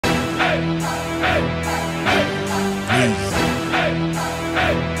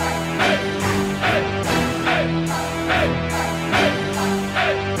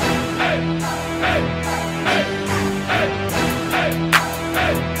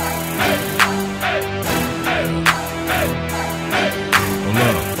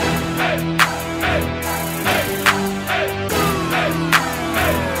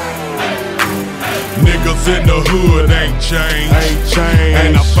changed.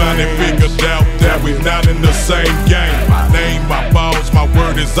 And I finally figured out that we not in the same game. My name, my balls, my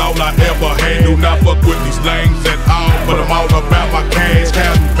word is all I ever had. Do not fuck with these lames at all, but I'm all about my cash.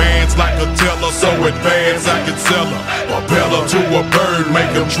 Counting bands like a teller, so advanced I can sell her. Propeller to a bird,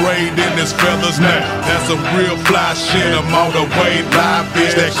 make him trade in his feathers now. That's some real fly shit, I'm all the way live,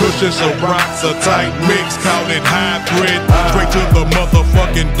 bitch. That cushion, so rocks, a tight mix, call it hybrid. Straight to the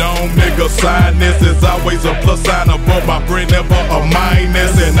motherfucking dome, nigga. Sign this is always a plus sign above my brain, never a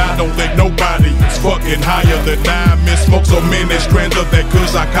minus. And I don't think nobody is fucking higher than I miss. Smoke so many strands of that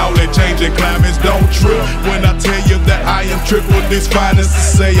kush, I call it changing climates. Don't trip when I tell you that I am triple this finest. To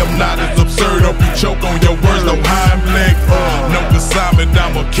say I'm not as absurd, hope you choke on your words, no Heimlich. No consignment,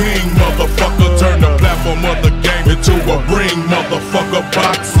 I'm a king, motherfucker. Turn the platform of the game into a ring, motherfucker.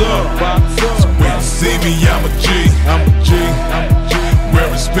 Box up. So when you see me, I'm a G. Well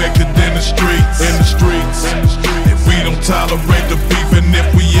respected in the streets. If we don't tolerate the beef, and if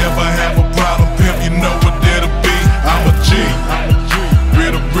we ever have a problem, pimp, you know what it'll be. I'm a G.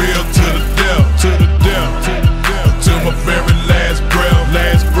 Real to real to the death. To my very last breath.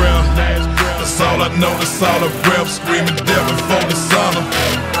 That's all I know, that's all I rep. Screaming death before dishonor.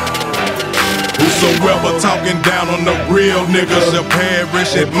 Whosoever talking down on the real niggas shall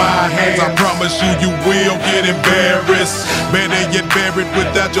perish at my hands. I promise you, you will get embarrassed. Better yet buried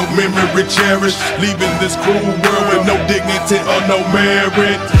without your memory cherished. Leaving this cruel world with no dignity or no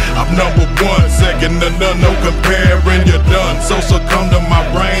merit. I'm number one, second to none, no comparing. You're done, so succumb to my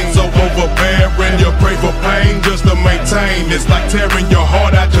brain, so overbearing. You pray for pain just to maintain. It's like tearing your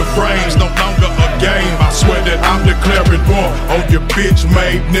heart out your frames. No longer a game. I swear that I'm declaring war on your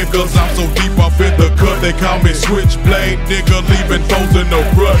bitch-made niggas. I'm so deep off in the cut, they call me Switchblade, nigga. Leaving foes in the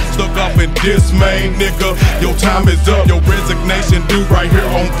rut, stuck off in dismay, nigga. Your time is up, your resignation due right here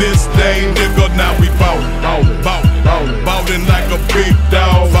on this day, nigga. Now we ballin' like a big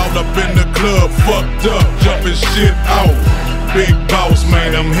dog. All up in the club, fucked up, jumping shit out. Big boss,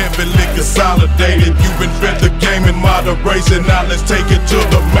 man, I'm heavily consolidated. You've been fed the game in moderation, now let's take it to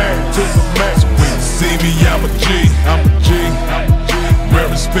the max. So when you see me, I'm a G. Well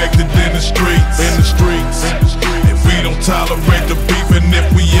respected in the streets. If we don't tolerate the beef, and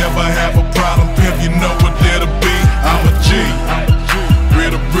if we ever have a problem, pimp, you know what it'll be. I'm a G.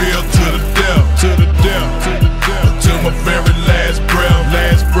 Real to real to the death. To my very last breath.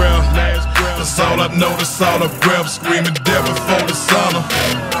 That's all I know, that's all I rep. Screaming death before dishonor.